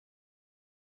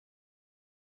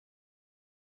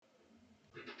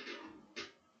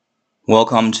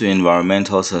Welcome to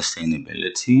environmental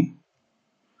sustainability.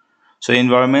 So,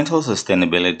 environmental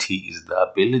sustainability is the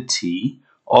ability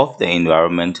of the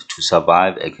environment to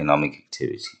survive economic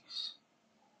activities.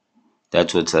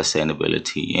 That's what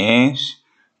sustainability is.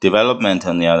 Development,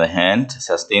 on the other hand,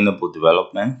 sustainable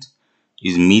development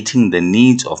is meeting the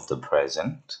needs of the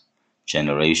present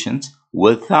generations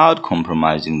without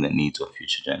compromising the needs of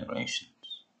future generations.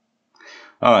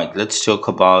 All right, let's talk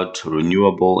about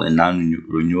renewable and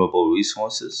non-renewable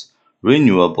resources.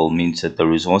 Renewable means that the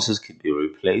resources can be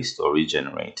replaced or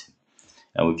regenerated.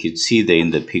 And we could see there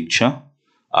in the picture,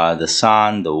 the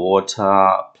sun, the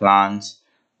water, plants,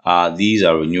 these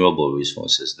are renewable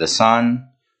resources. The sun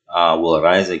will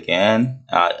rise again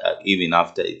even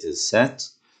after it is set.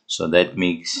 So that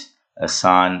makes a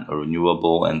sun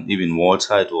renewable, and even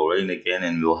water, it will rain again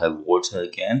and we'll have water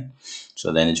again.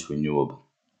 So then it's renewable.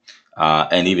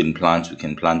 And even plants, we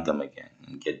can plant them again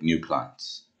and get new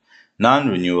plants.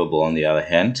 Non-renewable, on the other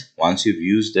hand, once you've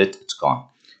used it, it's gone.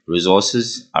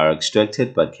 Resources are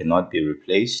extracted but cannot be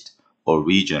replaced or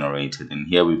regenerated. And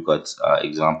here we've got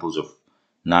examples of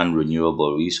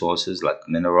non-renewable resources like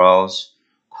minerals,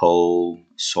 coal,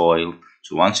 soil.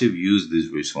 So once you've used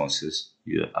these resources,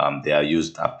 they are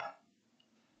used up.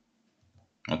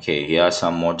 Okay, here are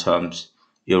some more terms.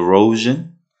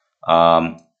 Erosion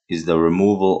is the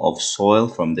removal of soil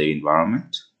from the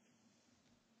environment.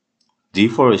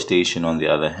 Deforestation, on the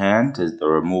other hand, is the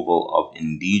removal of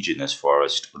indigenous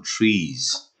forest or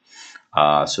trees.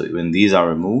 So when these are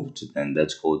removed, then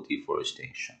that's called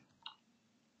deforestation.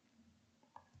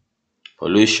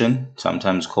 Pollution,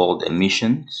 sometimes called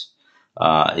emissions,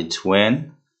 it's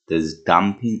when there's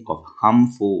dumping of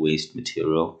harmful waste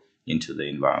material into the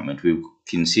environment. We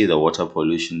can see the water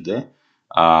pollution there.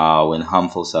 When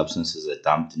harmful substances are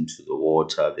dumped into the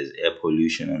water, there's air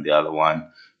pollution on the other one.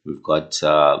 We've got,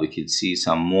 we can see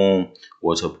some more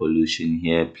water pollution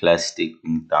here, plastic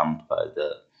being dumped by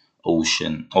the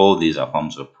ocean. All these are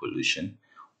forms of pollution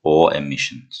or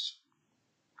emissions.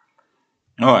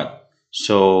 All right,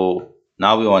 so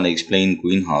now we want to explain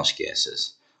greenhouse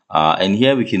gases. And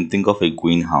here we can think of a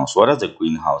greenhouse. What does a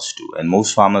greenhouse do? And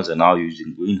most farmers are now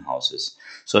using greenhouses.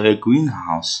 So a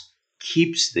greenhouse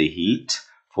keeps the heat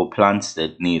for plants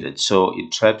that need it. So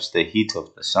it traps the heat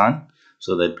of the sun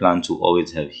so that plants will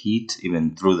always have heat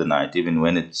even through the night, even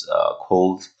when it's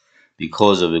cold,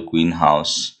 because of a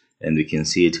greenhouse. And we can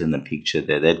see it in the picture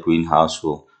there. That greenhouse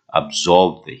will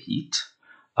absorb the heat.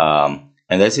 And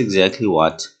that's exactly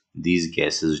what these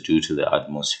gases do to the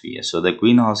atmosphere. So the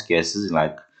greenhouse gases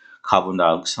like carbon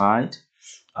dioxide,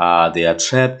 they are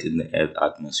trapped in the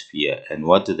atmosphere. And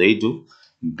what do?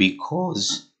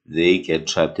 Because they get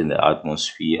trapped in the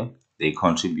atmosphere, they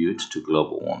contribute to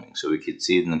global warming. So we could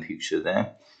see it in the picture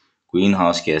there.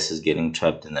 Greenhouse gases getting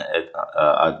trapped in the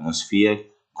atmosphere,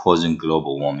 causing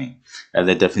global warming. And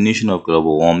the definition of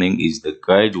global warming is the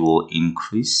gradual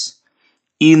increase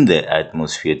in the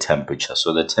atmosphere temperature.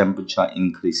 So the temperature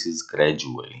increases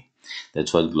gradually.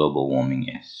 That's what global warming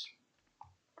is.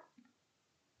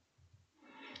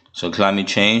 So climate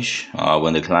change,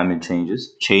 when the climate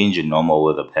changes, change in normal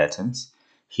weather patterns,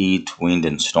 heat, wind,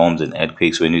 and storms and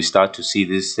earthquakes. When we start to see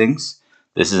these things,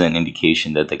 this is an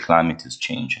indication that the climate is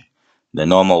changing. The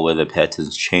normal weather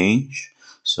patterns change.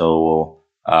 So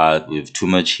with too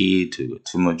much heat,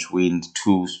 too much wind,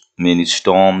 too many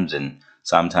storms, and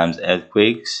sometimes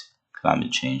earthquakes,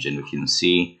 climate change. And we can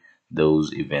see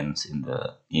those events in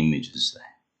the images there.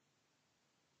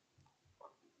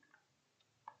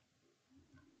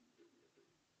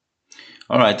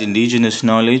 All right, indigenous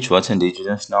knowledge. What's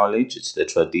indigenous knowledge? It's the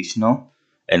traditional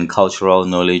and cultural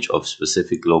knowledge of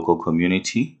specific local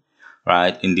community,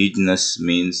 right? Indigenous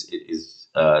means it is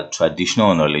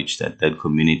traditional knowledge that that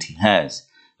community has.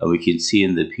 And we can see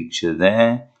in the picture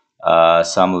there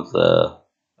some of the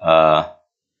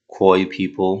Khoi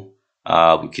people.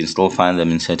 We can still find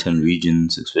them in certain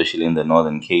regions, especially in the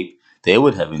Northern Cape. They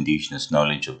would have indigenous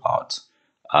knowledge about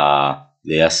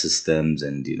their systems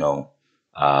and,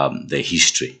 the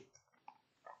history.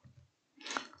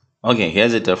 Okay,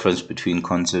 here's the difference between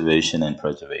conservation and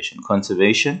preservation.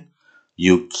 Conservation,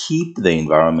 you keep the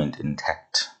environment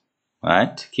intact,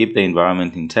 right? Keep the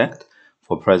environment intact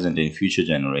for present and future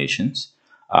generations.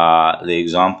 The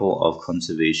example of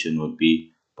conservation would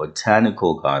be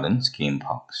botanical gardens, game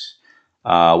parks.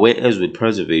 Whereas with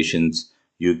preservations,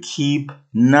 you keep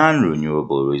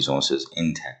non-renewable resources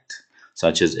intact,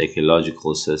 such as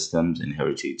ecological systems and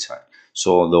heritage sites.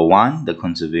 So the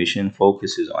conservation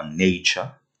focuses on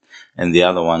nature, and the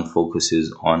other one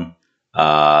focuses on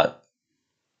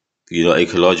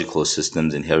ecological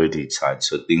systems and heritage sites,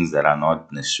 so things that are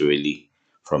not necessarily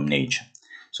from nature.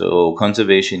 So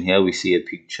conservation, here we see a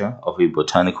picture of a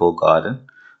botanical garden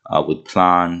with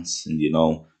plants, and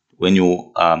when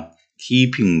you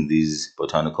keeping these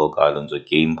botanical gardens or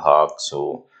game parks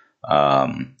or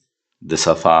um, the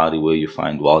safari where you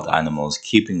find wild animals,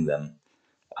 keeping them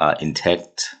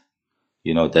intact,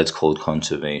 that's called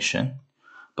conservation.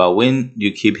 But when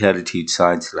you keep heritage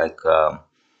sites like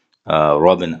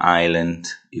Robben Island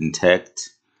intact,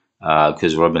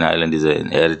 because Robben Island is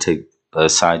an heritage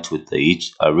site with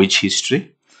a rich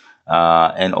history,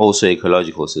 and also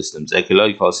ecological systems.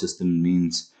 Ecological system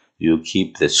means you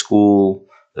keep the school,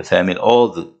 the family, all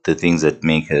the things that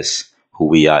make us who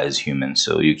we are as humans.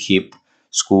 So you keep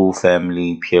school,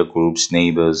 family, peer groups,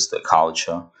 neighbors, the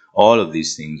culture, all of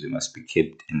these things must be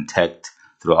kept intact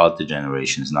throughout the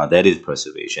generations. Now that is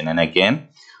preservation. And again,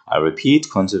 I repeat,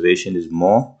 conservation is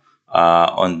more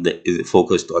is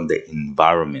focused on the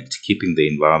environment, keeping the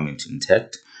environment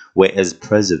intact, whereas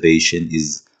preservation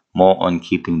is more on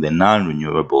keeping the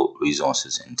non-renewable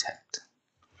resources intact.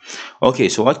 Okay,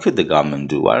 so what could the government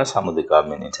do? What are some of the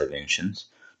government interventions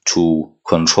to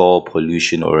control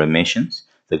pollution or emissions?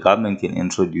 The government can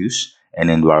introduce an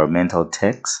environmental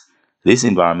tax. This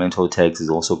environmental tax is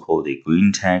also called a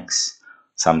green tax,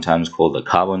 sometimes called a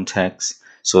carbon tax.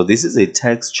 So this is a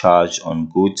tax charged on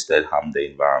goods that harm the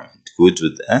environment, goods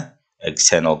with an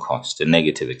external cost, a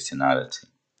negative externality.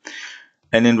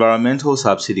 An environmental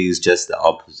subsidy is just the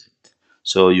opposite.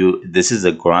 So this is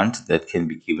a grant that can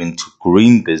be given to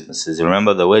green businesses.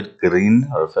 Remember, the word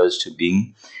green refers to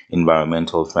being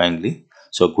environmental friendly.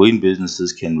 So green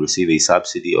businesses can receive a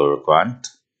subsidy or a grant.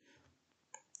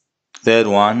 Third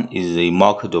one is a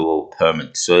marketable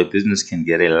permit. So a business can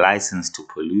get a license to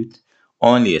pollute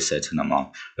only a certain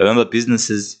amount. Remember,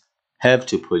 businesses have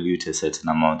to pollute a certain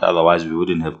amount, otherwise we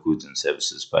wouldn't have goods and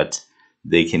services. But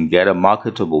they can get a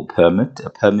marketable permit,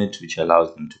 a permit which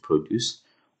allows them to produce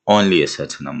only a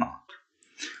certain amount.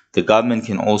 The government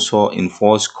can also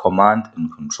enforce command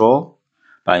and control.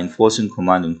 By enforcing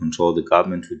command and control, the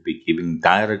government would be giving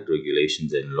direct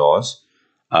regulations and laws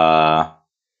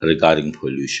regarding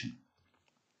pollution.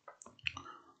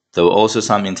 There were also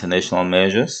some international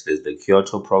measures. There's the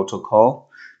Kyoto Protocol,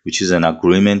 which is an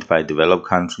agreement by developed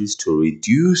countries to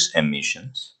reduce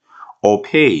emissions or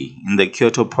pay. In the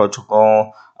Kyoto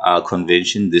Protocol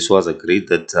Convention, this was agreed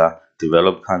that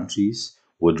developed countries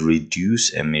would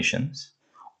reduce emissions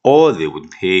or they would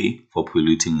pay for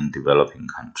polluting in developing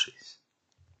countries.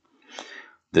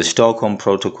 The Stockholm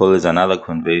Protocol is another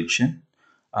convention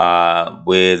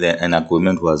where an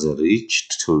agreement was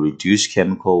reached to reduce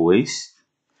chemical waste.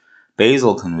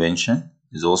 Basel Convention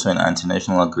is also an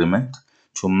international agreement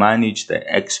to manage the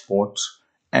export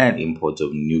and import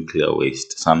of nuclear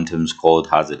waste, sometimes called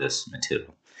hazardous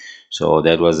material. So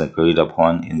that was agreed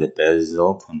upon in the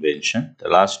Basel Convention. The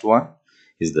last one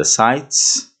is the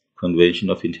CITES,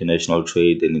 Convention of International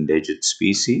Trade in Endangered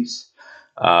Species,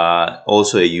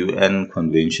 also a UN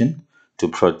convention to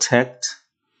protect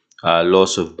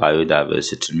loss of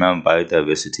biodiversity. Remember,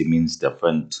 biodiversity means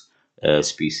different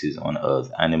species on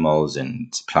Earth, animals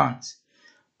and plants.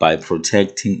 By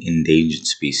protecting endangered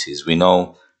species, we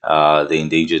know the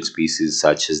endangered species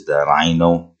such as the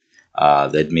rhino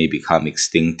that may become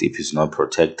extinct if it's not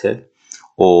protected,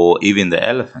 or even the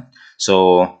elephant.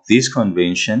 So this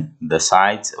convention, the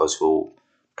CITES, also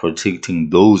protecting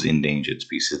those endangered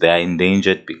species. They are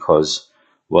endangered because,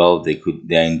 well, they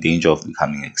are in danger of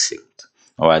becoming extinct.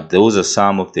 All right, those are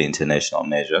some of the international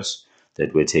measures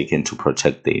that were taken to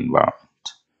protect the environment.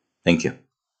 Thank you.